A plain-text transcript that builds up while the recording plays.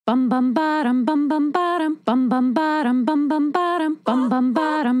bum bum bottom bum bum bottom bum bum bottom bum bum bottom bum bum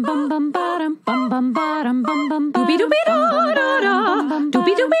bottom bum bum bottom bum bum bottom bum bum doobie doobie da da da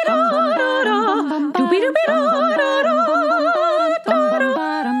doobie doobie da da da doobie doobie da da da bum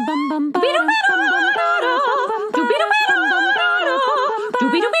bottom bum bum doobie doobie da da da doobie doobie da da da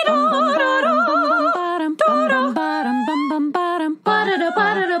doobie doobie da da da bum bottom bum bum bottom ba da da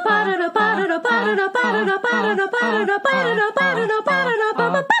ba da da ba da da ba da da ba da da ba da da ba da da ba da da ba da da ba da da ba da da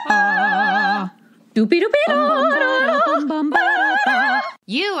ba ba ba doopy doopy da.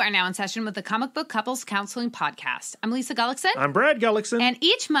 You are now in session with the Comic Book Couples Counseling Podcast. I'm Lisa Gullickson. I'm Brad Gullickson. And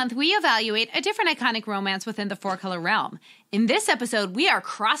each month we evaluate a different iconic romance within the four-color realm. In this episode, we are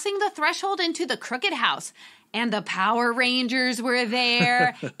crossing the threshold into the Crooked House. And the Power Rangers were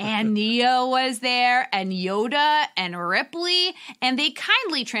there, and Neo was there, and Yoda, and Ripley, and they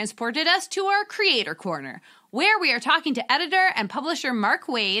kindly transported us to our Creator Corner, where we are talking to editor and publisher Mark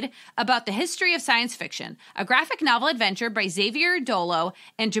Waid about the history of science fiction, a graphic novel adventure by Xavier, Dollo,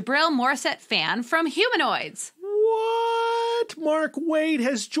 and Djibril Morissette-Phan from Humanoids. What? Mark Waid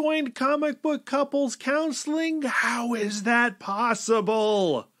has joined Comic Book Couples Counseling? How is that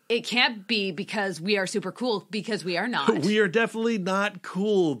possible? It can't be because we are super cool, because we are not. We are definitely not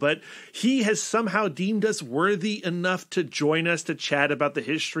cool, but he has somehow deemed us worthy enough to join us to chat about the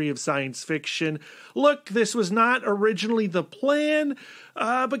history of science fiction. Look, this was not originally the plan,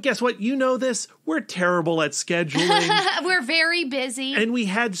 but guess what? You know this. We're terrible at scheduling. We're very busy. And we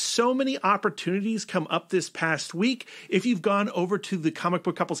had so many opportunities come up this past week. If you've gone over to the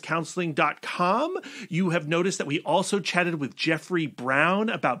comicbookcouplescounseling.com, you have noticed that we also chatted with Jeffrey Brown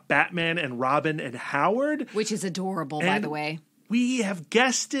about Batman and Robin and Howard. Which is adorable, by the way. We have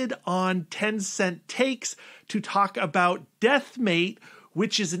guested on 10 Cent Takes to talk about Deathmate,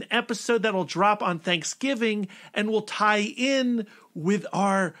 which is an episode that'll drop on Thanksgiving and will tie in with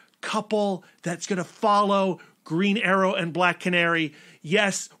our couple that's going to follow Green Arrow and Black Canary.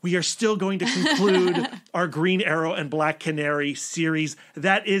 Yes, we are still going to conclude our Green Arrow and Black Canary series.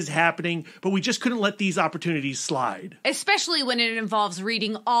 That is happening, but we just couldn't let these opportunities slide. Especially when it involves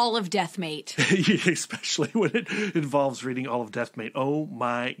reading all of Deathmate. Especially when it involves reading all of Deathmate. Oh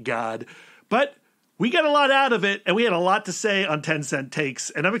my God. But we got a lot out of it, and we had a lot to say on 10 Cent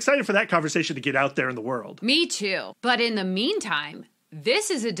Takes, and I'm excited for that conversation to get out there in the world. Me too. But in the meantime, this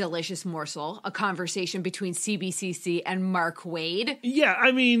is a delicious morsel, a conversation between CBCC and Mark Waid. Yeah,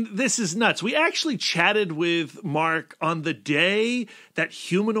 I mean, this is nuts. We actually chatted with Mark on the day that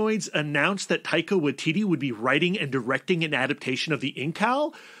Humanoids announced that Taika Waititi would be writing and directing an adaptation of the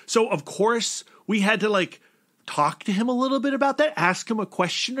Incal. So, of course, we had to, talk to him a little bit about that, ask him a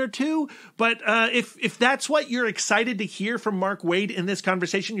question or two. But if that's what you're excited to hear from Mark Waid in this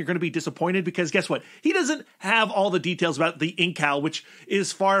conversation, you're going to be disappointed because guess what? He doesn't have all the details about the Incal, which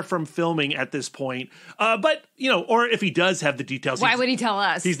is far from filming at this point. But, or if he does have the details. Why would he tell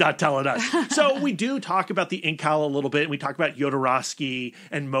us? He's not telling us. So we do talk about the Incal a little bit. And we talk about Jodorowsky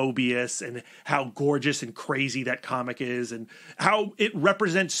and Mobius and how gorgeous and crazy that comic is and how it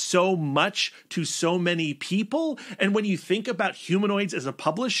represents so much to so many people. And when you think about Humanoids as a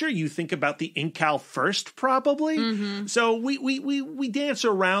publisher, you think about the Incal first, probably. Mm-hmm. So we dance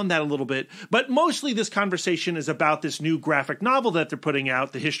around that a little bit. But mostly this conversation is about this new graphic novel that they're putting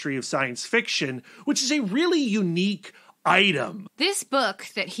out, The History of Science Fiction, which is a really unique item. This book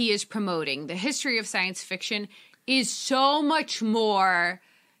that he is promoting, The History of Science Fiction, is so much more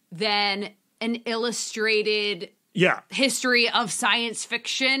than an illustrated history of science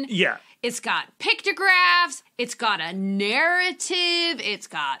fiction. Yeah. It's got pictographs, it's got a narrative, it's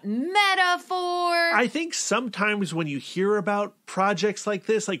got metaphor. I think sometimes when you hear about projects like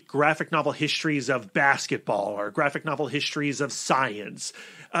this, like graphic novel histories of basketball or graphic novel histories of science,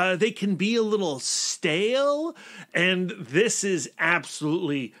 they can be a little stale, and this is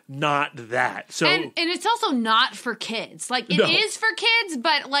absolutely not that. So, and it's also not for kids. It is for kids,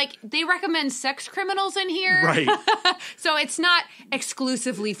 but they recommend sex criminals in here. Right. So it's not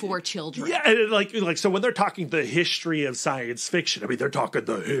exclusively for children. Yeah, and so when they're talking the history of science fiction, I mean, they're talking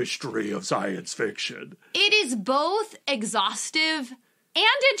the history of science fiction. It is both exhaustive and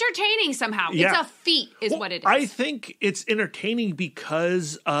entertaining somehow. Yeah. It's a feat is what it is. I think it's entertaining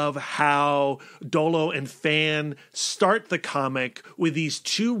because of how Dollo and Phan start the comic with these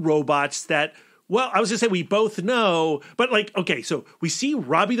two robots that Well, I was going to say we both know, but like, okay, so we see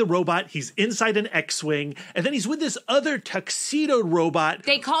Robbie the robot. He's inside an X-Wing, and then he's with this other tuxedoed robot.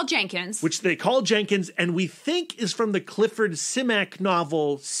 They call Jenkins. Which they call Jenkins, and we think is from the Clifford Simak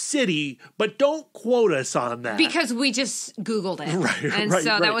novel City, but don't quote us on that. Because we just Googled it.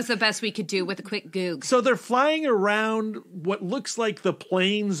 That was the best we could do with a quick Goog. So they're flying around what looks like the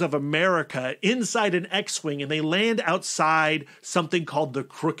plains of America inside an X-Wing, and they land outside something called the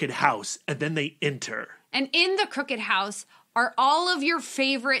Crooked House, and then they enter. And in the Crooked House are all of your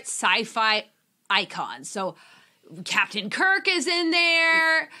favorite sci-fi icons. So Captain Kirk is in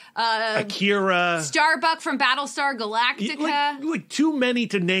there. Akira. Starbuck from Battlestar Galactica. Like too many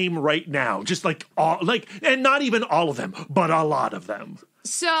to name right now. Just like all, and not even all of them, but a lot of them.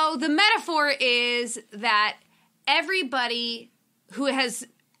 So the metaphor is that every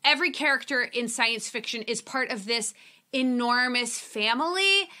character in science fiction is part of this enormous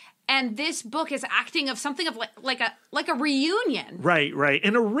family. And this book is acting of something of like a reunion. Right.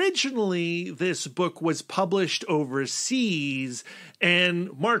 And originally, this book was published overseas,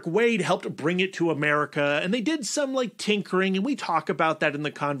 and Mark Waid helped bring it to America. And they did some like tinkering, and we talk about that in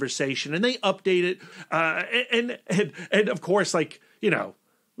the conversation. And they update it, and of course, like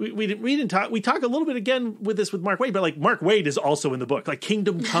we didn't talk. We talk a little bit again with Mark Waid, but like Mark Waid is also in the book. Like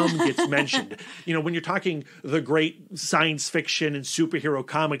Kingdom Come gets mentioned. When you're talking the great science fiction and superhero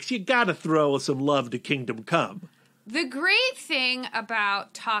comics, you got to throw some love to Kingdom Come. The great thing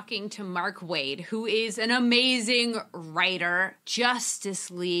about talking to Mark Waid, who is an amazing writer, Justice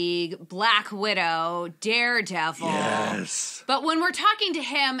League, Black Widow, Daredevil. Yes. But when we're talking to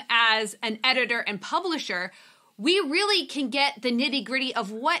him as an editor and publisher, we really can get the nitty-gritty of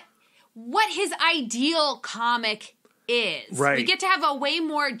what his ideal comic is. Right. We get to have a way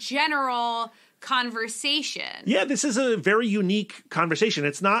more general conversation. Yeah, this is a very unique conversation.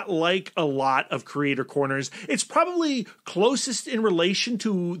 It's not like a lot of creator corners. It's probably closest in relation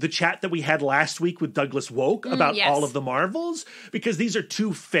to the chat that we had last week with Douglas Woke about all of the Marvels, because these are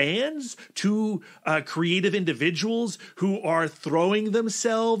two fans, two creative individuals who are throwing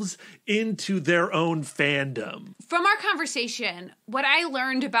themselves into their own fandom. From our conversation, what I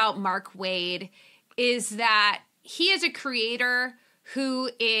learned about Mark Waid is that he is a creator who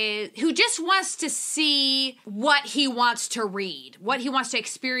just wants to see what he wants to read, what he wants to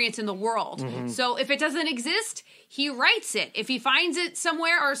experience in the world. Mm-hmm. So if it doesn't exist, he writes it. If he finds it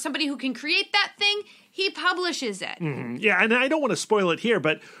somewhere or somebody who can create that thing, he publishes it. Mm-hmm. Yeah, and I don't want to spoil it here,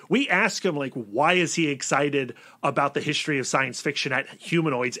 but we asked him, like, why is he excited about the history of science fiction at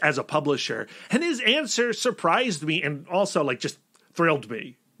Humanoids as a publisher? And his answer surprised me and also, like, just thrilled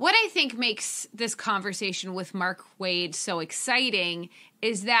me. What I think makes this conversation with Mark Waid so exciting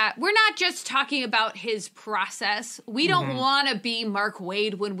is that we're not just talking about his process. We don't want to be Mark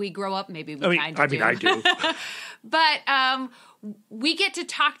Waid when we grow up. Maybe we kind of do. I do. But we get to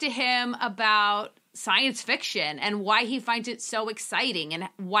talk to him about science fiction and why he finds it so exciting and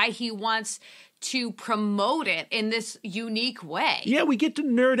why he wants to promote it in this unique way. Yeah, we get to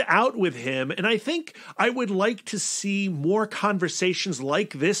nerd out with him, and I think I would like to see more conversations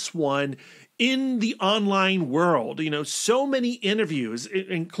like this one in the online world. So many interviews,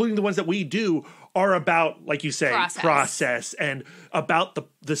 including the ones that we do, are about, like you say, process and about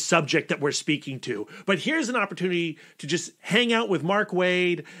the subject that we're speaking to. But here's an opportunity to just hang out with Mark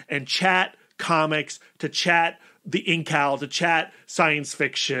Waid and chat comics, to chat the Incal, to chat science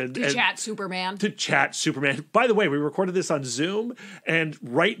fiction. To chat Superman. By the way, we recorded this on Zoom, and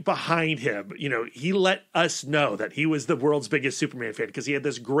right behind him, he let us know that he was the world's biggest Superman fan because he had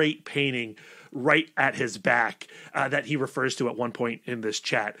this great painting right at his back that he refers to at one point in this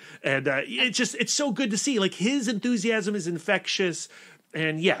chat. And it's so good to see. Like, his enthusiasm is infectious.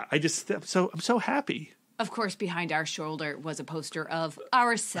 And yeah, I'm so happy. Of course, behind our shoulder was a poster of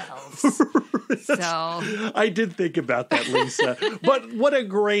ourselves. I did think about that, Lisa. But what a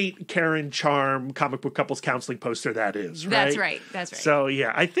great Karen Charm comic book couples counseling poster that is, right? That's right. So,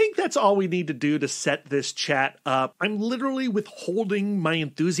 yeah, I think that's all we need to do to set this chat up. I'm literally withholding my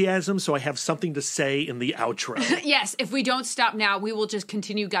enthusiasm so I have something to say in the outro. Yes, if we don't stop now, we will just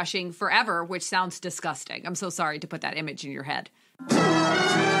continue gushing forever, which sounds disgusting. I'm so sorry to put that image in your head.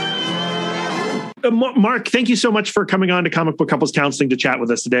 Mark, thank you so much for coming on to Comic Book Couples Counseling to chat with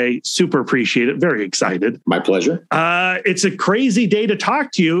us today. Super appreciate it. Very excited. My pleasure. It's a crazy day to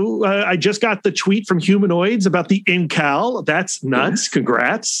talk to you. I just got the tweet from Humanoids about the Incal. That's nuts.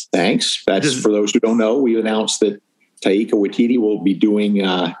 Congrats. Thanks. That's for those who don't know. We announced that Taika Waititi will be doing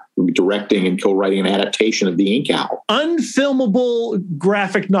directing and co-writing an adaptation of The Ink Owl. Unfilmable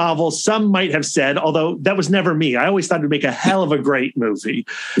graphic novel, some might have said, although that was never me. I always thought it'd make a hell of a great movie.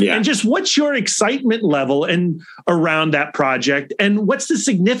 Yeah. And just what's your excitement level and around that project? And what's the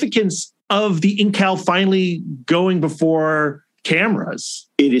significance of The Ink Owl finally going before cameras?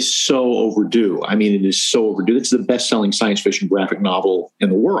 It is so overdue. I mean, it is so overdue. It's the best-selling science fiction graphic novel in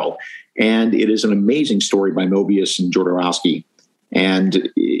the world. And it is an amazing story by Mobius and Jodorowsky. And,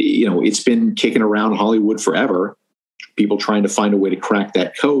 it's been kicking around Hollywood forever, people trying to find a way to crack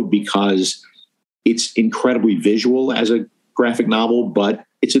that code, because it's incredibly visual as a graphic novel, but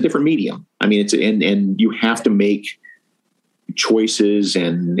it's a different medium. I mean, and you have to make choices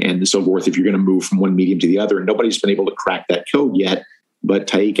and so forth if you're going to move from one medium to the other. And nobody's been able to crack that code yet, but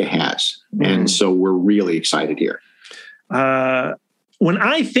Taika has. And so we're really excited here. When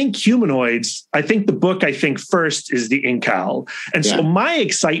I think humanoids, I think the book I think first is The Ink Owl. And so my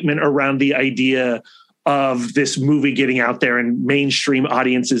excitement around the idea of this movie getting out there and mainstream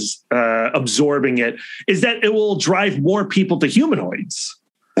audiences absorbing it is that it will drive more people to humanoids.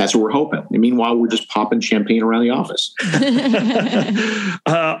 That's what we're hoping. And meanwhile, we're just popping champagne around the office.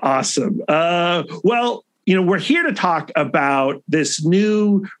 Awesome. Well, we're here to talk about this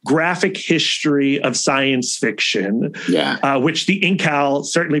new graphic history of science fiction, which The Ink Owl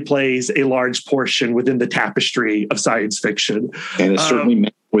certainly plays a large portion within the tapestry of science fiction. And it's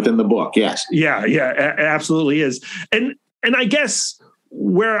certainly within the book, yes. Yeah, it absolutely is. And I guess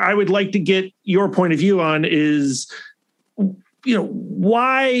where I would like to get your point of view on is,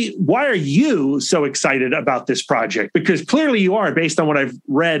 why are you so excited about this project? Because clearly you are, based on what I've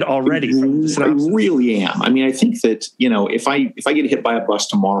read already. I really am. I mean, I think that, if I get hit by a bus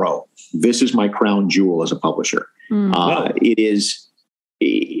tomorrow, this is my crown jewel as a publisher. It is,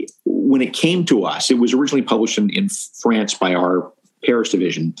 when it came to us, it was originally published in France by our Paris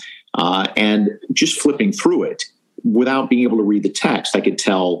division. And just flipping through it without being able to read the text, I could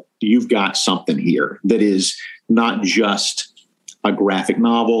tell you've got something here that is not just a graphic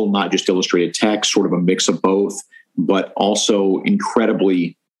novel, not just illustrated text, sort of a mix of both, but also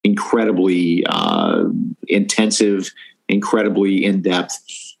incredibly intensive, incredibly in-depth.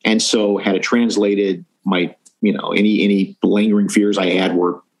 And so had it translated, any lingering fears I had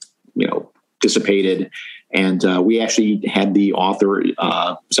were, dissipated. And we actually had the author,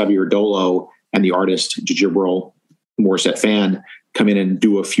 Xavier Dollo, and the artist, Djibril Morissette-Phan, come in and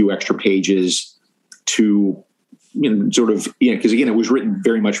do a few extra pages to because again, it was written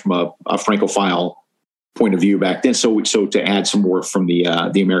very much from a Francophile point of view back then. So to add some more from the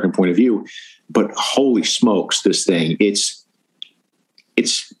American point of view, but holy smokes, this thing, it's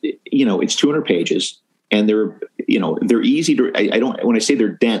 200 pages, and they're easy to, when I say they're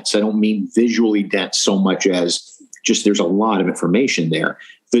dense, I don't mean visually dense so much as just, there's a lot of information there.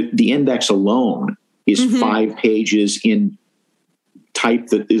 The index alone is 5 pages in type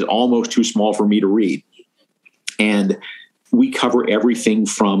that is almost too small for me to read. And we cover everything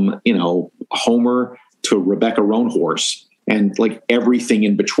from, Homer to Rebecca Roanhorse and like everything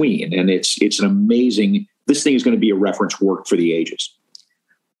in between. And it's an amazing, this thing is going to be a reference work for the ages.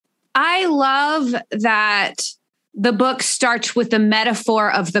 I love that the book starts with the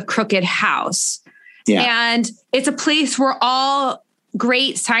metaphor of the crooked house. Yeah. And it's a place where all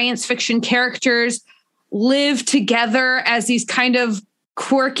great science fiction characters live together as these kind of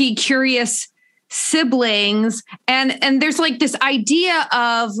quirky, curious siblings. And there's like this idea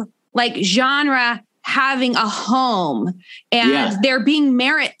of like genre having a home, and there being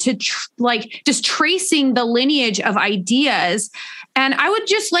merit to just tracing the lineage of ideas. And I would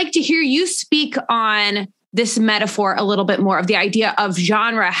just like to hear you speak on this metaphor a little bit more, of the idea of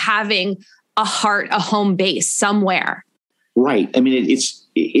genre having a heart, a home base somewhere. Right. I mean,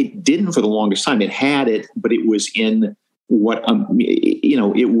 it didn't for the longest time. It had it, but it was in what,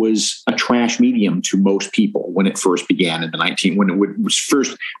 it was a trash medium to most people when it first began in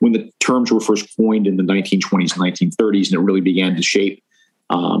when the terms were first coined in the 1920s and 1930s, and it really began to shape.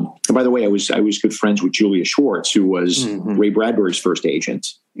 And by the way, I was good friends with Julia Schwartz, who was Ray Bradbury's first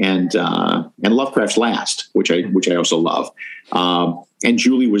agent, and Lovecraft's last, which I also love. And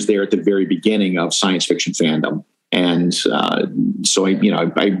Julie was there at the very beginning of science fiction fandom. And so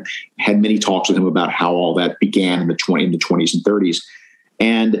I had many talks with him about how all that began in the 20s and 30s,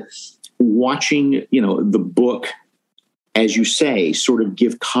 and watching, the book, as you say, sort of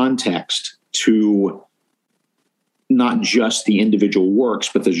give context to not just the individual works,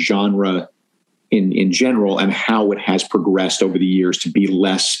 but the genre in general, and how it has progressed over the years to be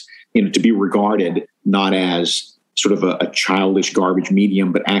less, to be regarded not as sort of a childish garbage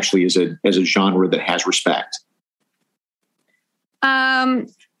medium, but actually as a genre that has respect.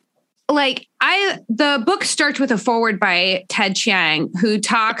 the book starts with a foreword by Ted Chiang, who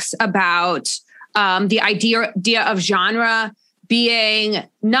talks about the idea of genre being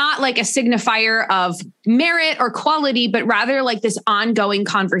not like a signifier of merit or quality, but rather like this ongoing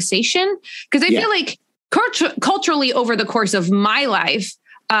conversation. Because I feel like culturally over the course of my life,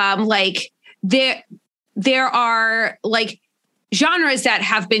 there are like genres that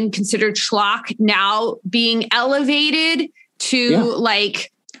have been considered schlock now being elevated to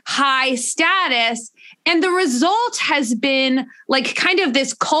like high status. And the result has been like kind of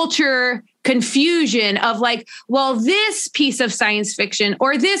this culture confusion of like, well, this piece of science fiction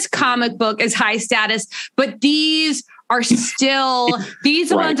or this comic book is high status, but these are still,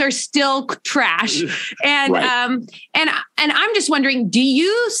 these ones are still trash. And, and I'm just wondering, do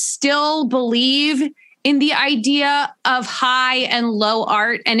you still believe in the idea of high and low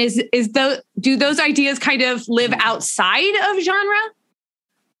art? And do those ideas kind of live outside of genre?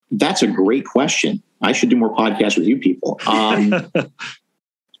 That's a great question. I should do more podcasts with you people.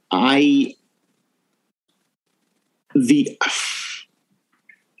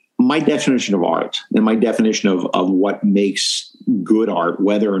 My definition of art and my definition of what makes good art,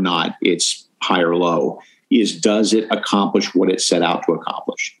 whether or not it's high or low, is does it accomplish what it set out to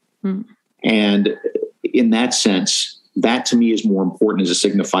accomplish? And in that sense, that to me is more important as a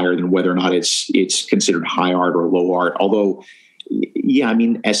signifier than whether or not it's considered high art or low art. Although, yeah, I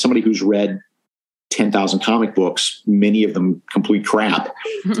mean, as somebody who's read 10,000 comic books, many of them complete crap.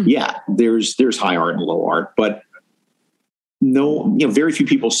 Yeah, there's high art and low art, but very few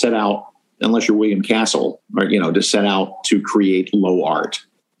people set out, unless you're William Castle, or, to set out to create low art.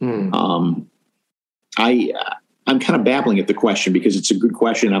 I'm kind of babbling at the question because it's a good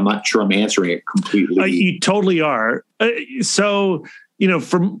question. I'm not sure I'm answering it completely. You totally are.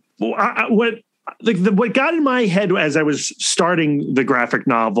 From what got in my head as I was starting the graphic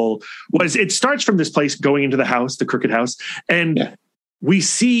novel was it starts from this place going into the house, the crooked house, and we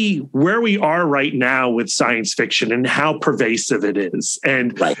see where we are right now with science fiction and how pervasive it is.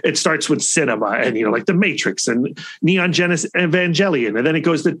 And it starts with cinema and, like The Matrix and Neon Genesis Evangelion. And then it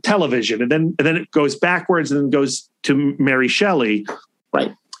goes to television and then it goes backwards and then goes to Mary Shelley.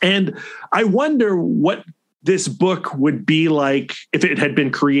 Right. And I wonder what this book would be like if it had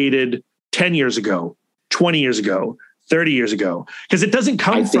been created 10 years ago, 20 years ago, 30 years ago, because it doesn't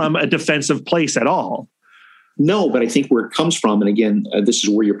come from a defensive place at all. No, but I think where it comes from, and again, this is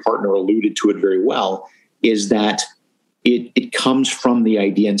where your partner alluded to it very well, is that it comes from the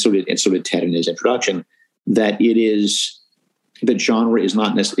idea, and so did Ted in his introduction, that that genre is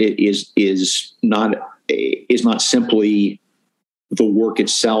not simply the work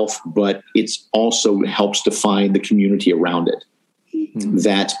itself, but it's also helps define the community around it.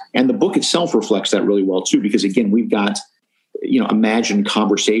 And the book itself reflects that really well too, because again, we've got imagined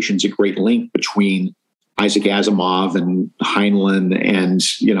conversations at great length between Isaac Asimov and Heinlein and,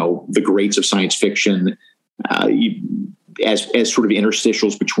 the greats of science fiction as sort of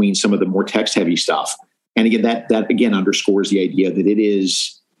interstitials between some of the more text heavy stuff. And again, that again underscores the idea that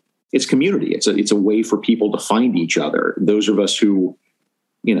it's community. It's a way for people to find each other. Those of us who,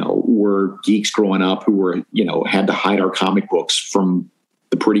 were geeks growing up, who were, had to hide our comic books from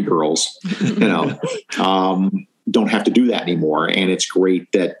the pretty girls, don't have to do that anymore. And it's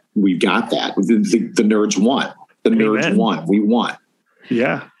great that we've got that. The nerds won. Nerds won. We won.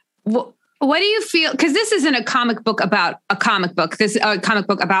 Yeah. What do you feel? Because this isn't a comic book about a comic book. This is a comic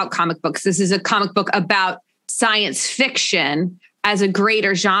book about comic books. This is a comic book about science fiction as a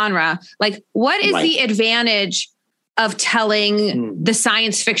greater genre. Like, what is the advantage of telling the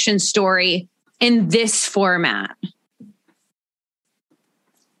science fiction story in this format?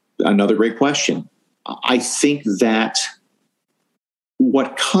 Another great question. I think that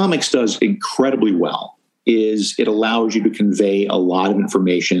what comics does incredibly well is it allows you to convey a lot of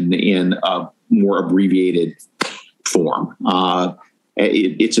information in a more abbreviated form.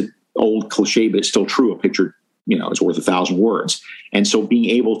 It's an old cliche, but it's still true. A picture, is worth 1,000 words. And so being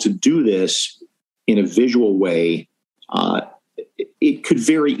able to do this in a visual way, it could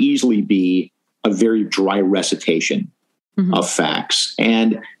very easily be a very dry recitation of facts.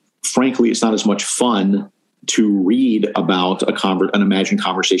 And frankly, it's not as much fun to read about an imagined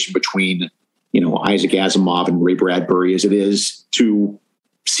conversation between, Isaac Asimov and Ray Bradbury as it is to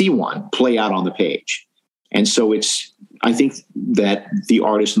see one play out on the page. And so I think that the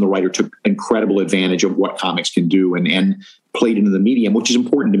artist and the writer took incredible advantage of what comics can do and played into the medium, which is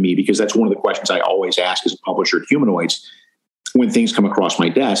important to me because that's one of the questions I always ask as a publisher at Humanoids when things come across my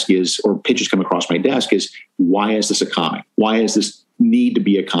desk or pitches come across my desk is, why is this a comic? Why does this need to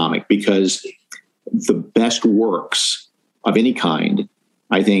be a comic? Because the best works of any kind,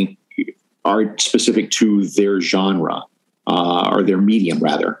 I think, are specific to their genre or their medium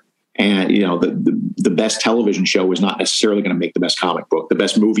rather. And, the best television show is not necessarily going to make the best comic book. The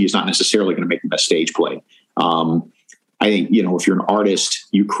best movie is not necessarily going to make the best stage play. I think, if you're an artist,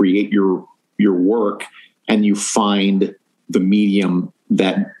 you create your work and you find the medium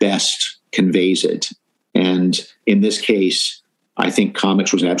that best conveys it. And in this case, I think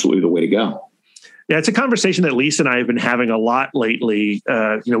comics was absolutely the way to go. Yeah, it's a conversation that Lisa and I have been having a lot lately,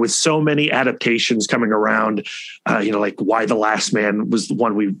 with so many adaptations coming around, like Why the Last Man was the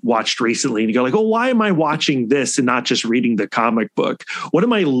one we watched recently. And you go like, oh, why am I watching this and not just reading the comic book? What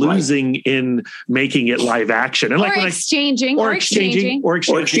am I losing in making it live action? And or exchanging. Or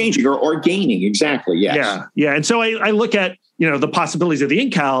gaining. Exactly. Yes. Yeah. Yeah. And so I look at, the possibilities of the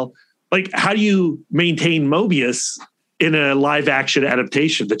Incal, like how do you maintain Mobius in a live action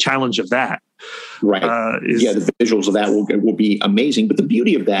adaptation? The challenge of that. Right. The visuals of that will be amazing. But the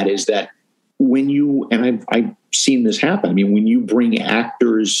beauty of that is that when you, and I've seen this happen. I mean, when you bring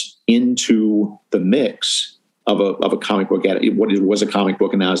actors into the mix of a comic book, what was a comic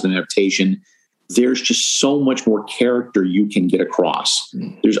book and now is an adaptation, there's just so much more character you can get across.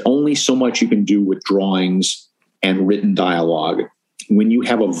 There's only so much you can do with drawings and written dialogue. When you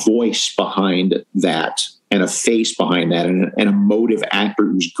have a voice behind that and a face behind that and an emotive actor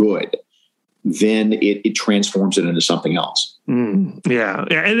who's good, then it transforms it into something else. Yeah.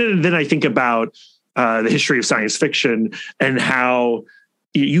 And then I think about the history of science fiction and how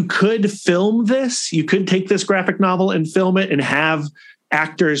you could film this. You could take this graphic novel and film it and have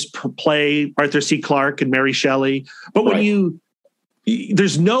actors play Arthur C. Clarke and Mary Shelley. But when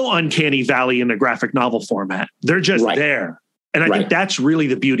there's no uncanny valley in the graphic novel format. They're just there. And I think that's really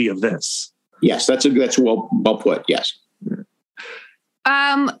the beauty of this. Yes, that's well put. Yes.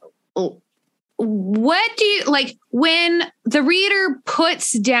 What do you like when the reader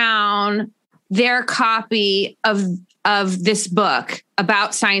puts down their copy of this book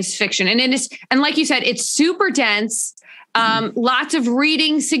about science fiction? And like you said, it's super dense. Lots of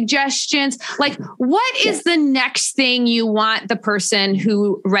reading suggestions. Like, what is the next thing you want the person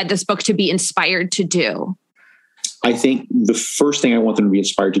who read this book to be inspired to do? I think the first thing I want them to be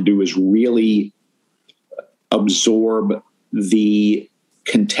inspired to do is really absorb the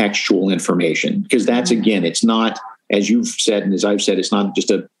contextual information, because that's, again, it's not, as you've said and as I've said, it's not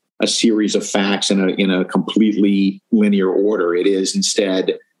just a series of facts in a completely linear order. It is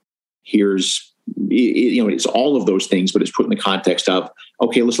instead, it's all of those things, but it's put in the context of,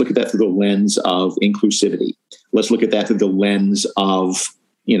 okay, let's look at that through the lens of inclusivity. Let's look at that through the lens of,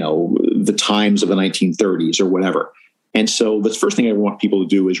 the times of the 1930s or whatever. And so the first thing I want people to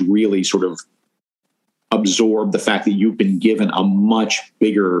do is really sort of absorb the fact that you've been given a much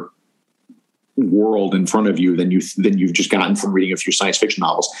bigger world in front of you than you've just gotten from reading a few science fiction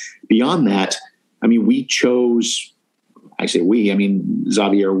novels. Beyond that, I mean, we chose, I say we, I mean,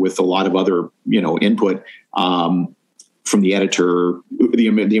 Xavier with a lot of other, input from the editor,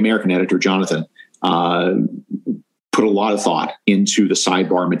 the American editor, Jonathan, put a lot of thought into the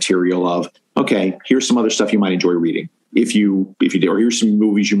sidebar material of, okay, here's some other stuff you might enjoy reading if you do, or here's some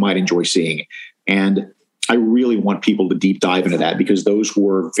movies you might enjoy seeing. And I really want people to deep dive into that because those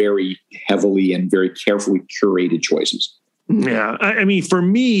were very heavily and very carefully curated choices. Yeah. I mean, for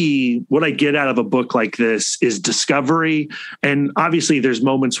me, what I get out of a book like this is discovery. And obviously there's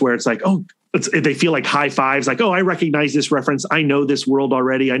moments where it's like, oh, they feel like high fives, like, oh, I recognize this reference. I know this world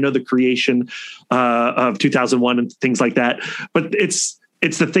already. I know the creation of 2001 and things like that. But it's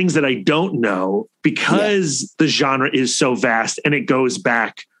the things that I don't know because the genre is so vast and it goes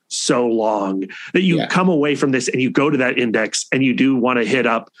back so long that you come away from this and you go to that index and you do want to hit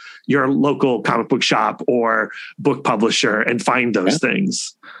up your local comic book shop or book publisher and find those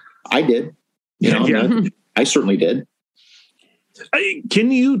things. I did. I certainly did.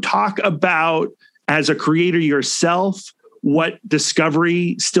 Can you talk about, as a creator yourself, what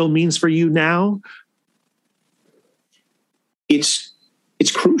discovery still means for you now? It's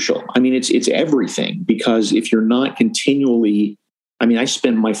crucial. I mean, it's everything, because if you're not continually, I mean,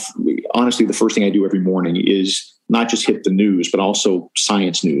 honestly, the first thing I do every morning is not just hit the news, but also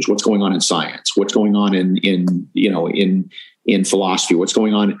science news. What's going on in science? What's going on in philosophy? What's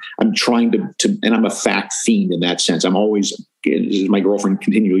going on? I'm trying to, and I'm a fact fiend in that sense. I'm always, as my girlfriend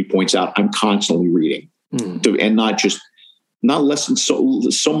continually points out, I'm constantly reading, and not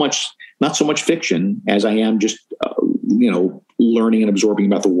so much fiction as I am just, learning and absorbing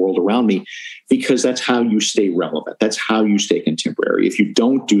about the world around me, because that's how you stay relevant. That's how you stay contemporary. If you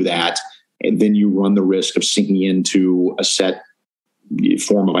don't do that, and then you run the risk of sinking into a set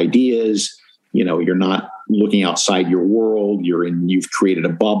form of ideas. You're not looking outside your world. You've created a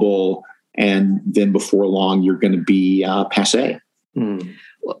bubble. And then before long, you're going to be passé.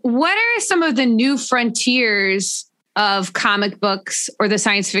 What are some of the new frontiers of comic books or the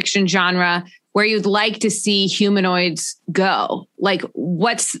science fiction genre where you'd like to see humanoids go? Like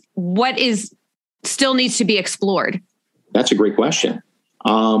what is still needs to be explored? That's a great question.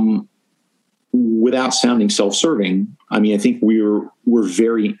 Without sounding self-serving, I mean, I think we're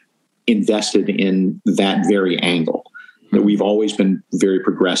very invested in that very angle. That we've always been very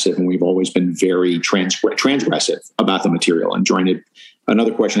progressive and we've always been very transgressive about the material. And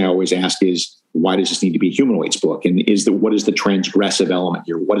another question I always ask is, why does this need to be a humanoids book? And what is the transgressive element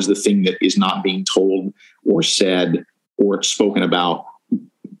here? What is the thing that is not being told or said or spoken about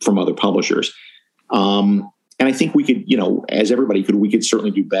from other publishers? And I think we could, as everybody could, we could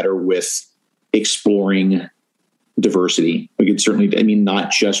certainly do better with exploring diversity. We could certainly,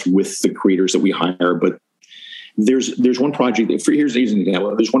 not just with the creators that we hire, but there's one project here's an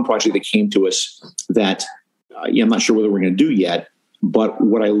example. There's one project that came to us that I'm not sure whether we're going to do yet, but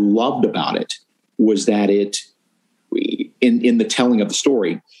what I loved about it was that in the telling of the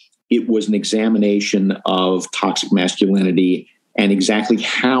story, it was an examination of toxic masculinity and exactly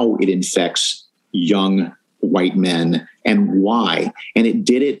how it infects young white men and why. And it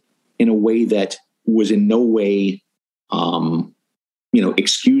did it in a way that was in no way,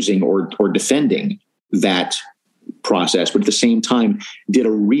 excusing or defending that process, but at the same time did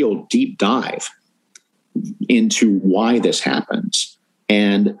a real deep dive into why this happens.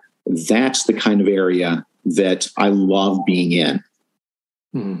 And that's the kind of area that I love being in.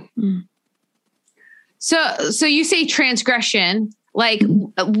 Mm-hmm. So you say transgression,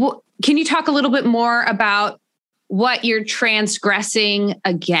 can you talk a little bit more about what you're transgressing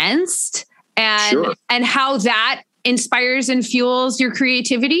against and how that inspires and fuels your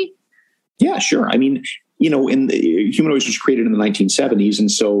creativity? Yeah, sure. I mean, in the Humanoids was created in the 1970s.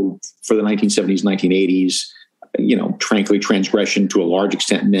 And so for the 1970s, 1980s, frankly, transgression to a large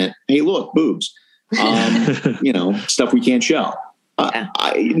extent meant, hey, look, boobs, stuff we can't show.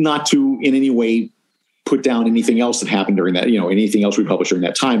 Not to in any way put down anything else that happened during that, anything else we published during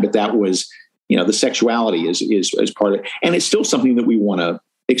that time. But that was, the sexuality is part of it. And it's still something that we want to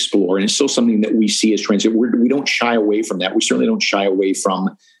explore. And it's still something that we see as trans. We don't shy away from that. We certainly don't shy away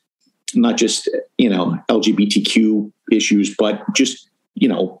from not just, LGBTQ issues, but just,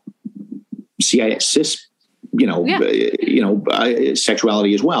 cis,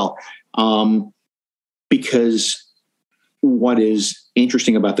 sexuality as well. Because what is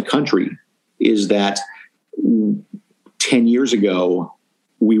interesting about the country is that 10 years ago,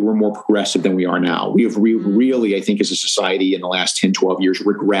 we were more progressive than we are now. We really, I think, as a society in the last 10, 12 years,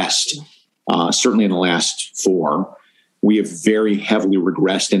 regressed, certainly in the last 4. We have very heavily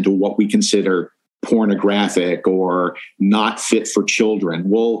regressed into what we consider pornographic or not fit for children.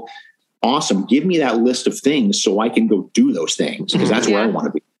 Well, awesome. Give me that list of things so I can go do those things because that's where I want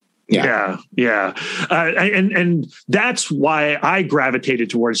to be. Yeah. And that's why I gravitated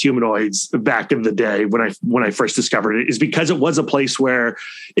towards Humanoids back in the day when I first discovered it, is because it was a place where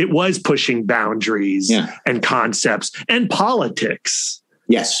it was pushing boundaries and concepts and politics.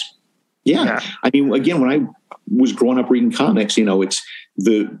 Yes. Yeah. I mean, again, when I was growing up reading comics, it's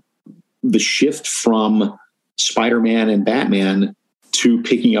the shift from Spider-Man and Batman to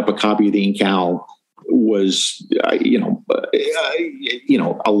picking up a copy of the Incal was, a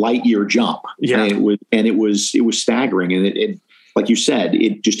light year jump. Yeah. And it was staggering. And it, like you said,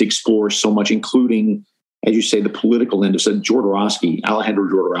 it just explores so much, including, as you say, the political end of it. Alejandro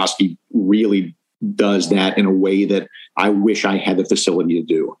Jodorowsky really does that in a way that I wish I had the facility to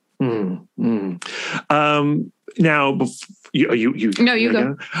do. Now, you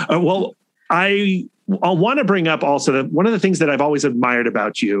go. Well, I want to bring up also that one of the things that I've always admired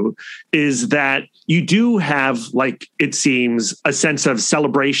about you is that you do have, it seems, a sense of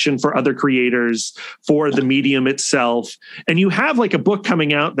celebration for other creators, for the medium itself. And you have a book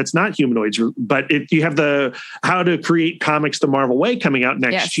coming out that's not Humanoids, but you have the How to Create Comics the Marvel Way coming out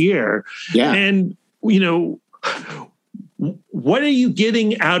next year. Yeah. And, what are you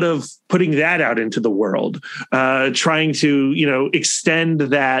getting out of putting that out into the world? Trying to, extend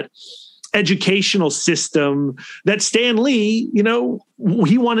that educational system that Stan Lee,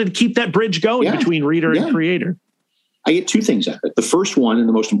 he wanted to keep that bridge going between reader and creator. I get 2 things out of it. The first one, and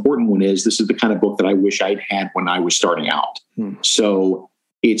the most important one, is this is the kind of book that I wish I'd had when I was starting out. So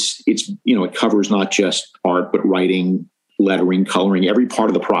it's it covers not just art, but writing, lettering, coloring, every part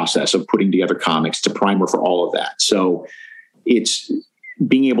of the process of putting together comics. It's a primer for all of that. So it's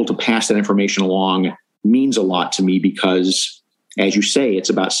being able to pass that information along means a lot to me because, as you say, it's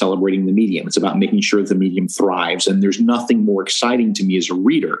about celebrating the medium. It's about making sure the medium thrives. And there's nothing more exciting to me as a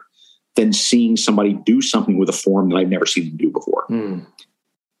reader than seeing somebody do something with a form that I've never seen them do before.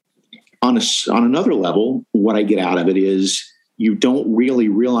 On another level, what I get out of it is you don't really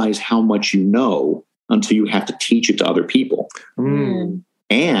realize how much you know until you have to teach it to other people.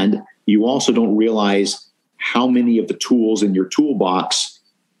 And you also don't realize how many of the tools in your toolbox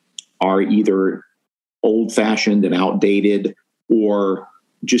are either old-fashioned and outdated or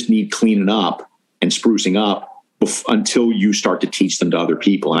just need cleaning up and sprucing up until you start to teach them to other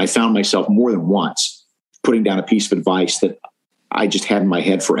people. And I found myself more than once putting down a piece of advice that I just had in my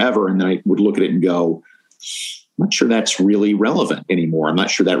head forever. And then I would look at it and go, I'm not sure that's really relevant anymore. I'm not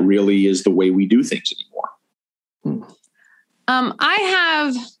sure that really is the way we do things anymore. I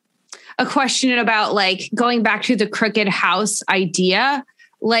have a question about like going back to the crooked house idea.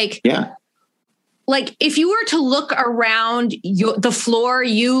 Like if you were to look around the floor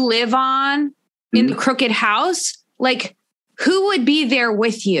you live on in the crooked house, like who would be there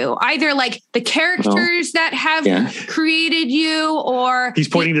with you? Either like the characters that have created you, or he's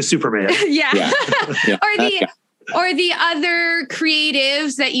pointing to Superman. Or the other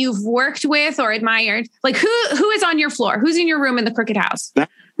creatives that you've worked with or admired. Like who is on your floor? Who's in your room in the crooked house?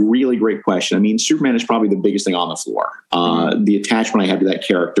 That's a really great question. I mean, Superman is probably the biggest thing on the floor. The attachment I have to that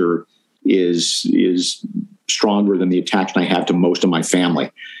character is stronger than the attachment I have to most of my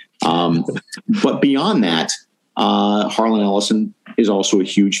family. But beyond that, Harlan Ellison is also a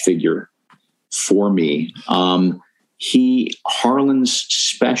huge figure for me. Harlan's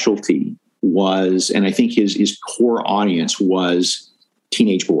specialty was, and I think his core audience was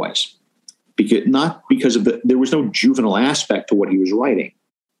teenage boys, because there was no juvenile aspect to what he was writing,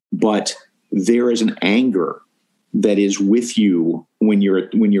 but there is an anger that is with you when you're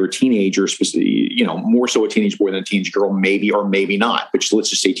a teenager, more so a teenage boy than a teenage girl, maybe or maybe not, but let's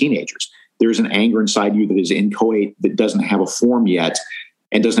just say teenagers. There's an anger inside you that is inchoate, that doesn't have a form yet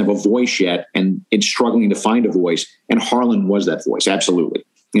and doesn't have a voice yet, and it's struggling to find a voice. And Harlan was that voice, absolutely.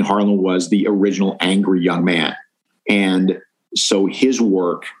 And Harlan was the original angry young man. And so his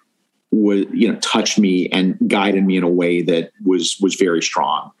work was, touched me and guided me in a way that was very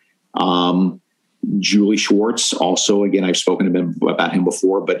strong. Julie Schwartz, also, again, I've spoken about him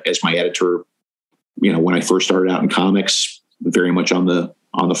before, but as my editor, when I first started out in comics, very much on the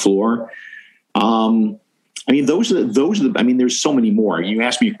floor. I mean, those are the, I mean, there's so many more. You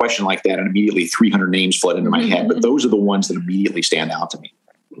ask me a question like that and immediately 300 names flood into my head, but those are the ones that immediately stand out to me.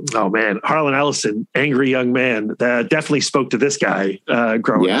 Oh man, Harlan Ellison, angry young man, that definitely spoke to this guy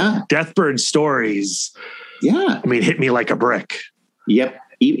growing up. Deathbird stories. Yeah. I mean, hit me like a brick. Yep.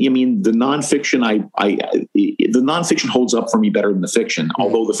 I mean, the nonfiction, the nonfiction holds up for me better than the fiction,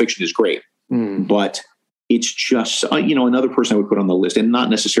 although the fiction is great. But it's just, another person I would put on the list, and not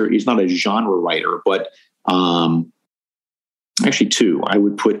necessarily, he's not a genre writer, but actually two. I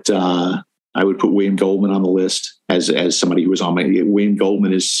would put William Goldman on the list as somebody who was on my. William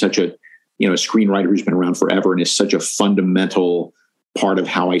Goldman is such a screenwriter who's been around forever and is such a fundamental part of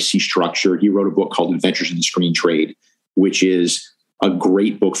how I see structure. He wrote a book called Adventures in the Screen Trade, which is a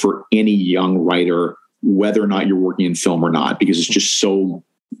great book for any young writer, whether or not you're working in film or not, because it's just so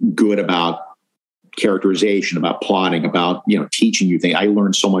good about characterization, about plotting, about teaching you things. I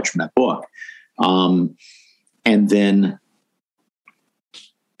learned so much from that book. And then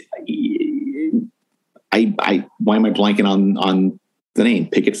why am I blanking on the name?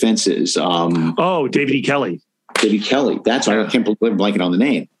 Picket Fences. David E. Kelley. David Kelley. That's why I can't believe I'm blanking on the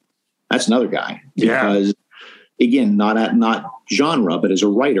name. That's another guy. Because again, not genre, but as a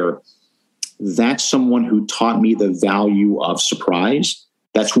writer, that's someone who taught me the value of surprise.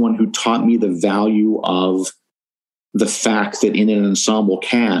 That's one who taught me the value of the fact that in an ensemble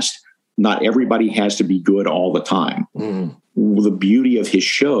cast, not everybody has to be good all the time. The beauty of his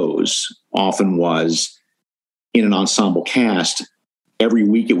shows often was in an ensemble cast, every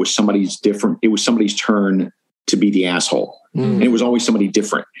week it was somebody's different. It was somebody's turn to be the asshole. And it was always somebody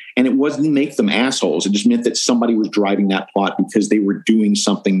different. And it wasn't make them assholes. It just meant that somebody was driving that plot because they were doing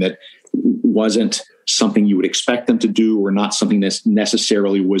something that wasn't something you would expect them to do, or not something that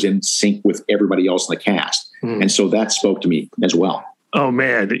necessarily was in sync with everybody else in the cast. And so that spoke to me as well. Oh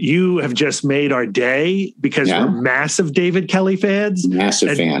man, you have just made our day, because we're massive David Kelley fans.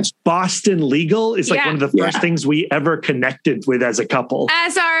 Massive fans. Boston Legal is like one of the first things we ever connected with as a couple.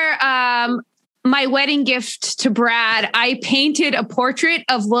 As our my wedding gift to Brad, I painted a portrait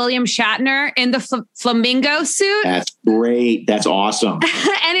of William Shatner in the flamingo suit. That's great. That's awesome.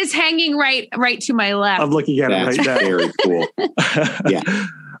 And it's hanging right to my left. I'm looking at it right now. Very cool. Yeah.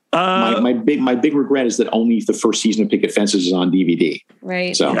 My big regret is that only the first season of Picket Fences is on DVD.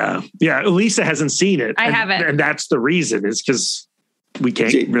 Right. So yeah. Lisa hasn't seen it. I haven't, and that's the reason. Is because we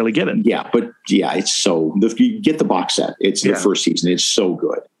can't really get it. Yeah, but it's so, you get the box set. It's the first season. It's so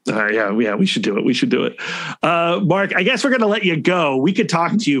good. We should do it. We should do it. Mark, I guess we're going to let you go. We could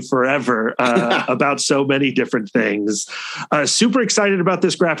talk to you forever about so many different things. Super excited about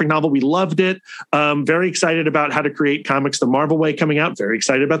this graphic novel. We loved it. Very excited about how to create comics the Marvel way coming out. Very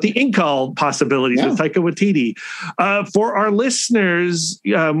excited about the Incal possibilities with Taika Waititi. For our listeners,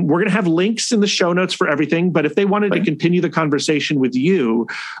 we're going to have links in the show notes for everything. But if they wanted to continue the conversation with you,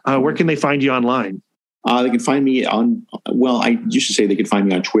 where can they find you online? They can find me on, I used to say they could find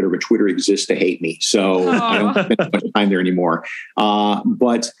me on Twitter, but Twitter exists to hate me. So I don't spend much time there anymore.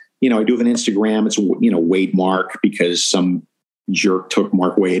 But, I do have an Instagram. It's, Waid Mark, because some jerk took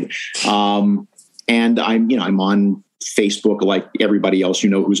Mark Waid. And I'm on Facebook like everybody else,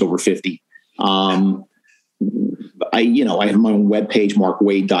 who's over 50. I have my own webpage,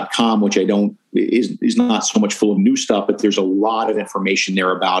 markwaid.com, which is not so much full of new stuff, but there's a lot of information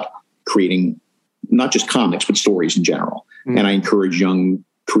there about creating not just comics, but stories in general. And I encourage young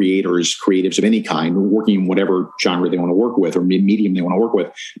creatives of any kind, working in whatever genre they want to work with or medium they want to work with,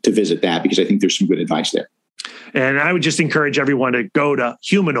 to visit that, because I think there's some good advice there. And I would just encourage everyone to go to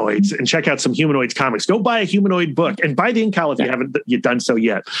Humanoids and check out some Humanoids comics. Go buy a Humanoid book and buy the Incal if you haven't done so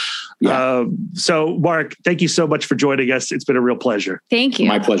yet. So, Mark, thank you so much for joining us. It's been a real pleasure. Thank you.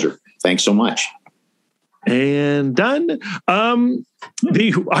 My pleasure. Thanks so much. And done.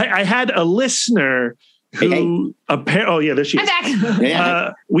 I had a listener who there she is. I'm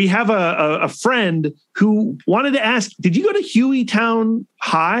back. We have a friend who wanted to ask, did you go to Hueytown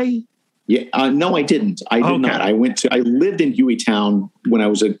High? Yeah, no, I didn't. I did not. I lived in Hueytown when I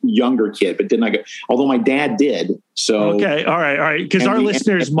was a younger kid, but didn't I go? Although my dad did. So okay, all right. Because our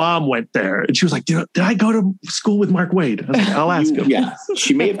listener's mom went there, and she was like, "Did I go to school with Mark Waid?" I was like, I'll ask him. Yeah,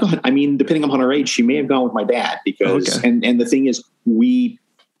 she may have gone. I mean, depending upon her age, she may have gone with my dad because. And the thing is, we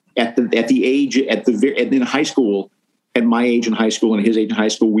in high school. At my age in high school and his age in high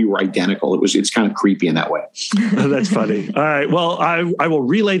school, we were identical. It's kind of creepy in that way. That's funny. All right. Well, I will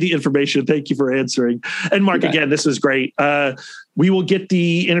relay the information. Thank you for answering. And Mark, again, this was great. We will get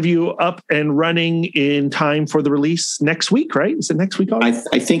the interview up and running in time for the release next week, right? Is it next week already?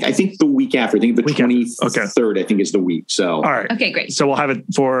 I think the week after. I think the 23rd, I think, is the week. So all right. Okay, great. So we'll have it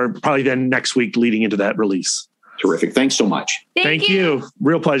for probably then next week leading into that release. Terrific. Thanks so much. Thank you.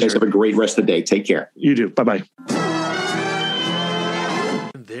 Real pleasure. You guys have a great rest of the day. Take care. You do. Bye-bye.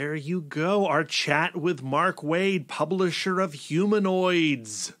 There you go. Our chat with Mark Waid, publisher of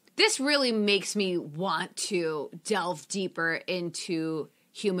Humanoids. This really makes me want to delve deeper into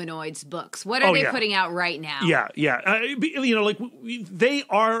Humanoids books. What are they putting out right now? They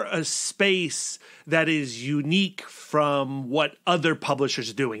are a space that is unique from what other publishers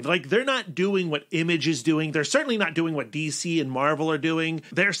are doing. Like, they're not doing what Image is doing. They're certainly not doing what DC and Marvel are doing.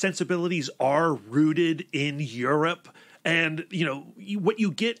 Their sensibilities are rooted in Europe. And, what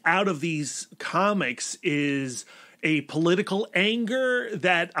you get out of these comics is a political anger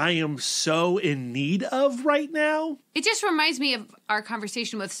that I am so in need of right now. It just reminds me of our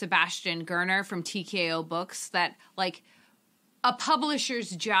conversation with Sebastian Gerner from TKO Books, that, like, a publisher's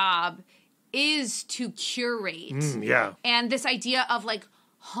job is to curate. And this idea of, like,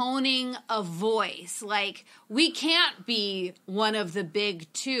 honing a voice. Like, we can't be one of the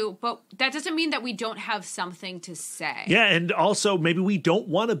big two, but that doesn't mean that we don't have something to say. Yeah, and also maybe we don't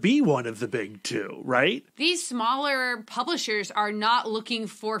want to be one of the big two, right? These smaller publishers are not looking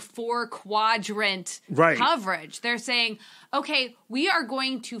for 4-quadrant coverage. They're saying, okay, we are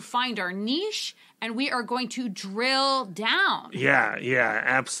going to find our niche and we are going to drill down. Yeah,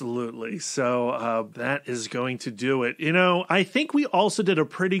 absolutely. So that is going to do it. I think we also did a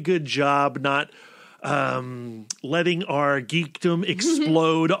pretty good job not letting our geekdom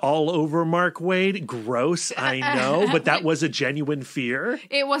explode all over Mark Waid. Gross, I know, but that was a genuine fear.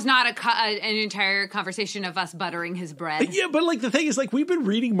 It was not an entire conversation of us buttering his bread. Yeah, but the thing is, we've been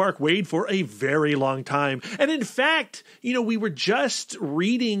reading Mark Waid for a very long time. And in fact, we were just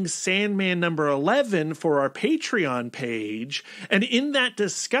reading Sandman number 11 for our Patreon page. And in that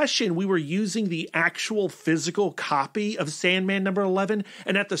discussion, we were using the actual physical copy of Sandman number 11.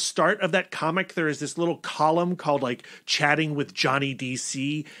 And at the start of that comic, there is this little column called Chatting with Johnny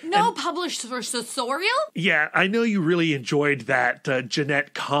DC. Published for Sensorial? Yeah, I know you really enjoyed that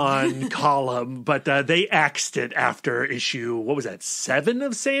Jeanette Kahn column, but they axed it after issue, 7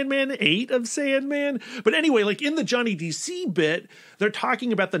 of Sandman, 8 of Sandman? But anyway, in the Johnny DC bit, they're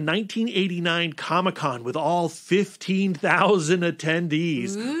talking about the 1989 Comic-Con with all 15,000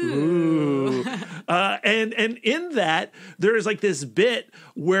 attendees. Ooh. And in that, there is like this bit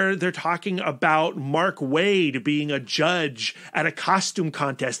where they're talking about Mark Waid being a judge at a costume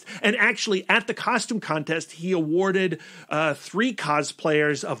contest. And actually, at the costume contest, he awarded 3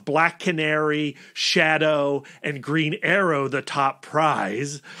 cosplayers of Black Canary, Shadow, and Green Arrow the top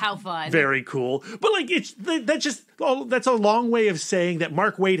prize. How fun. Very cool. But like, that's a long way of saying that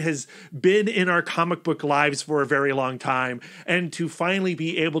Mark Waid has been in our comic book lives for a very long time. And to finally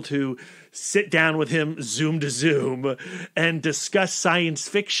be able to sit down with him Zoom to Zoom and discuss science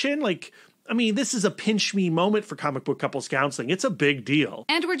fiction, like, I mean, this is a pinch me moment for Comic Book Couples Counseling. It's a big deal.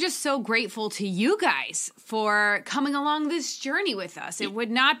 And we're just so grateful to you guys for coming along this journey with us. It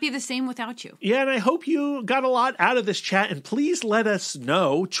would not be the same without you. Yeah, and I hope you got a lot out of this chat. And please let us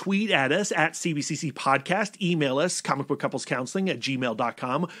know. Tweet at us at CBCC Podcast. Email us,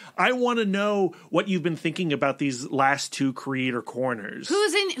 comicbookcouplescounseling@gmail.com. I want to know what you've been thinking about these last 2 Creator Corners.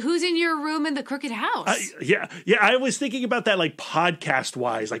 Who's in your room in the Crooked House? Yeah. I was thinking about that, like,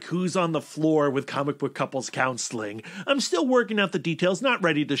 podcast-wise, like who's on the floor with Comic Book Couples Counseling. I'm still working out the details, not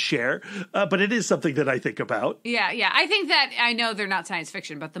ready to share, but it is something that I think about. Yeah. I think that I know they're not science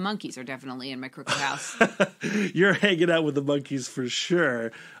fiction, but the monkeys are definitely in my Crooked House. You're hanging out with the monkeys for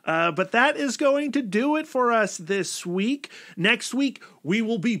sure. But that is going to do it for us this week. Next week, we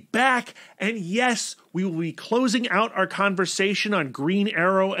will be back. And yes, we will be closing out our conversation on Green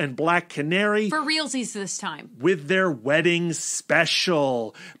Arrow and Black Canary. For realsies this time. With their wedding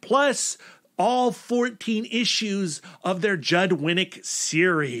special. Plus, all 14 issues of their Judd Winnick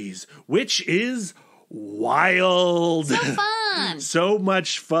series, which is wild. So fun. So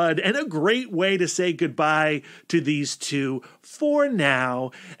much fun. And a great way to say goodbye to these 2 for now.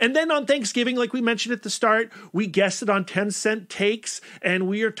 And then on Thanksgiving, like we mentioned at the start, we guested on 10 Cent Takes, and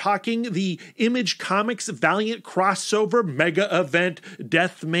we are talking the Image Comics Valiant crossover mega event,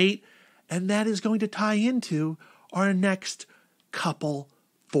 Deathmate. And that is going to tie into our next couple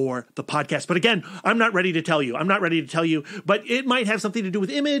for the podcast. But again, I'm not ready to tell you, but it might have something to do with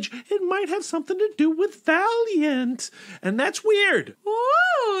Image. It might have something to do with Valiant. And that's weird.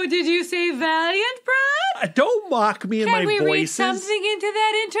 Ooh, did you say Valiant, Brad? Don't mock me in my voices. Can we read something into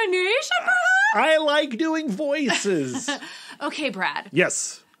that intonation, perhaps? I like doing voices. Okay, Brad.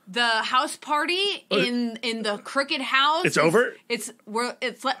 Yes. The house party in the Crooked House. It's over?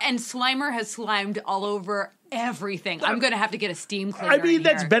 And Slimer has slimed all over everything. I'm going to have to get a steam cleaner. I mean,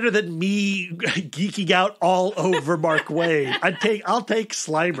 that's better than me geeking out all over Mark Waid. I'll take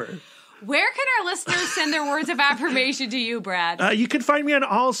Slimer. Where can our listeners send their words of affirmation to you, Brad? You can find me on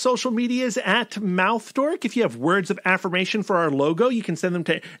all social medias at MouthDork. If you have words of affirmation for our logo, you can send them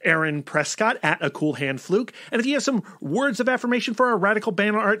to Aaron Prescott at A Cool Hand Fluke. And if you have some words of affirmation for our radical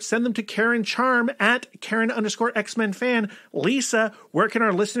banner art, send them to Karen Charm at Karen_X-Men fan. Lisa, where can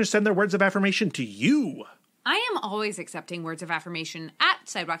our listeners send their words of affirmation to you? I am always accepting words of affirmation at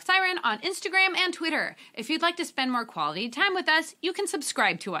Sidewalk Siren on Instagram and Twitter. If you'd like to spend more quality time with us, you can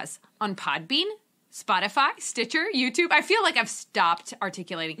subscribe to us on Podbean, Spotify, Stitcher, YouTube. I feel like I've stopped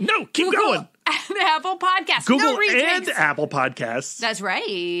articulating. No, keep Google going. And Apple Podcasts. Google no retakes. and Apple Podcasts. That's right.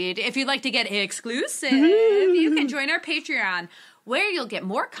 If you'd like to get exclusive, you can join our Patreon, where you'll get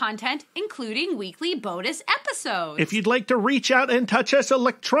more content, including weekly bonus episodes. If you'd like to reach out and touch us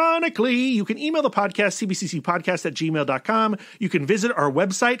electronically, you can email the podcast, cbccpodcast@gmail.com. You can visit our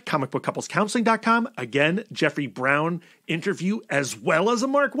website, comicbookcouplescounseling.com. Again, Jeffrey Brown interview as well as a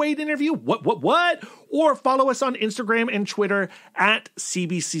Mark Waid interview. What? Or follow us on Instagram and Twitter at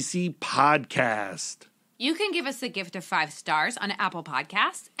CBCC Podcast. You can give us the gift of 5 stars on Apple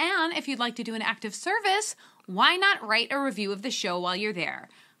Podcasts. And if you'd like to do an active service, why not write a review of the show while you're there?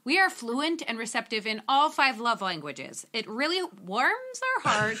 We are fluent and receptive in all 5 love languages. It really warms our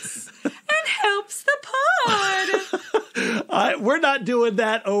hearts and helps the pod. We're not doing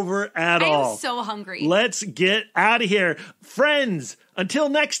that over at all. I'm so hungry. Let's get out of here. Friends, until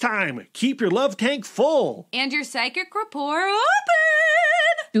next time, keep your love tank full. And your psychic rapport open.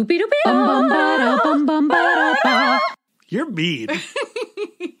 Doopy doopy. Bum bum ba da bum bum ba da ba. You're mean.